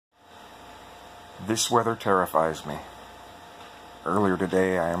This weather terrifies me. Earlier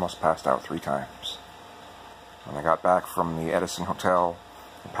today, I almost passed out 3 times. When I got back from the Edison Hotel,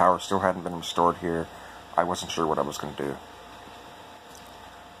 the power still hadn't been restored here. I wasn't sure what I was going to do.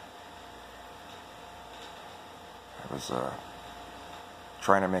 I was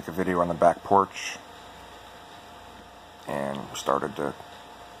trying to make a video on the back porch and started to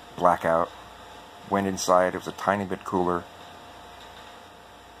black out. Went inside, it was a tiny bit cooler.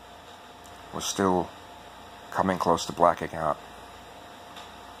 Was still coming close to blacking out.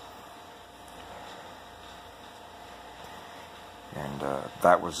 And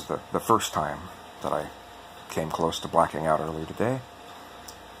that was the first time that I came close to blacking out earlier today.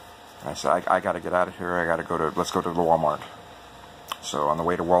 And I said, I gotta get out of here, let's go to the Walmart. So on the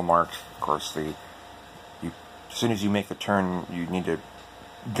way to Walmart, of course, as soon as you make the turn, you need to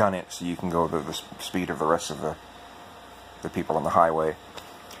gun it so you can go the speed of the rest of the people on the highway.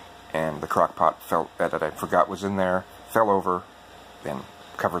 And the crock pot that I forgot was in there, fell over, and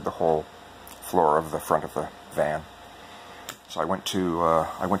covered the whole floor of the front of the van. So I went to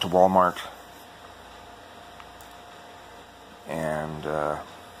Walmart, and was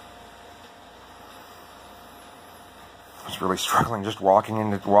really struggling just walking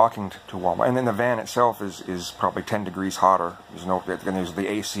to Walmart. And then the van itself is probably 10 degrees hotter. There's the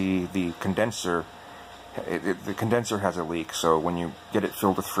AC, the condenser. The condenser has a leak, so when you get it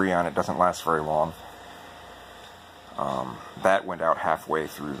filled with Freon, it doesn't last very long. That went out halfway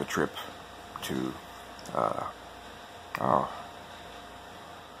through the trip to... oh.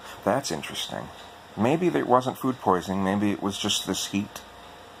 That's interesting. Maybe it wasn't food poisoning, maybe it was just this heat.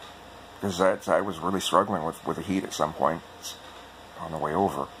 Because I was really struggling with the heat at some point on the way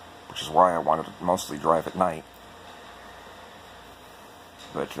over, which is why I wanted to mostly drive at night.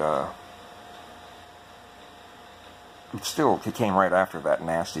 But, it came right after that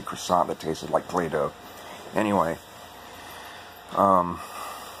nasty croissant that tasted like Play-Doh. Anyway,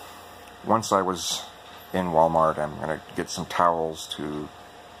 once I was in Walmart, I'm going to get some towels,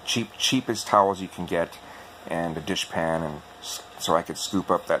 cheapest towels you can get, and a dishpan, and so I could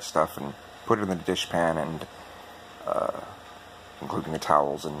scoop up that stuff and put it in the dishpan, and including the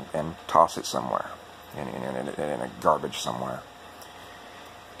towels, and toss it somewhere, in a garbage somewhere.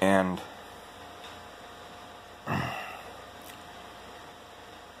 And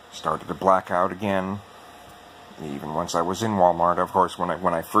started to black out again, even once I was in Walmart. Of course, when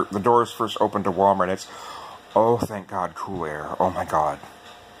the doors first opened to Walmart, it's, oh, thank God, cool air. Oh my God,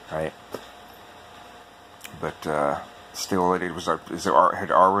 right? But still, it had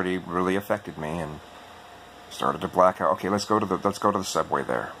already really affected me, and started to black out. Okay, let's go to the Subway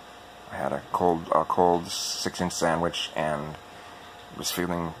there. I had a cold 6-inch sandwich, and was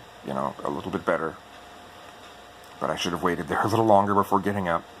feeling, a little bit better. But I should have waited there a little longer before getting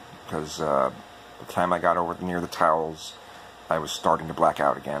up, because by the time I got over near the towels, I was starting to black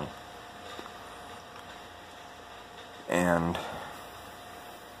out again. And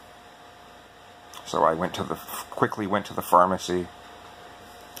so I quickly went to the pharmacy,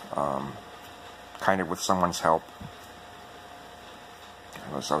 kind of with someone's help.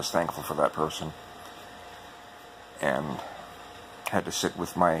 I was thankful for that person, and had to sit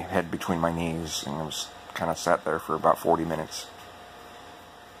with my head between my knees, and I was kind of sat there for about 40 minutes.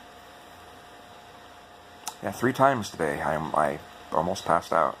 Yeah, 3 times today I almost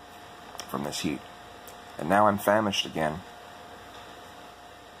passed out from this heat. And now I'm famished again.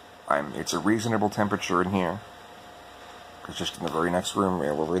 It's a reasonable temperature in here, because just in the very next room,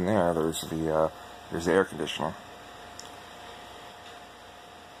 over in there, there's the air conditioner.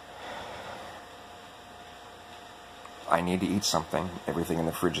 I need to eat something. Everything in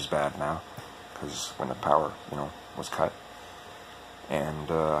the fridge is bad now, because when the power, was cut.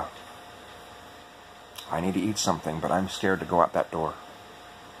 And I need to eat something, but I'm scared to go out that door.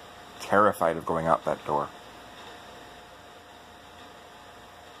 Terrified of going out that door.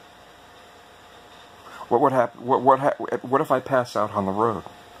 What would happen? What if I pass out on the road?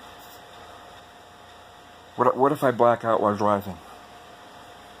 What if I black out while driving?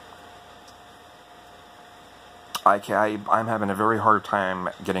 I'm having a very hard time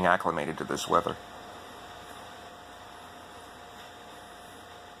getting acclimated to this weather.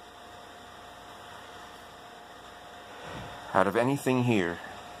 Out of anything here,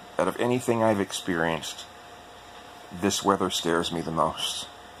 out of anything I've experienced, this weather scares me the most.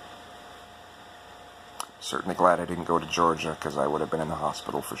 Certainly glad I didn't go to Georgia, because I would have been in the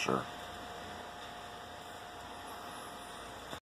hospital for sure.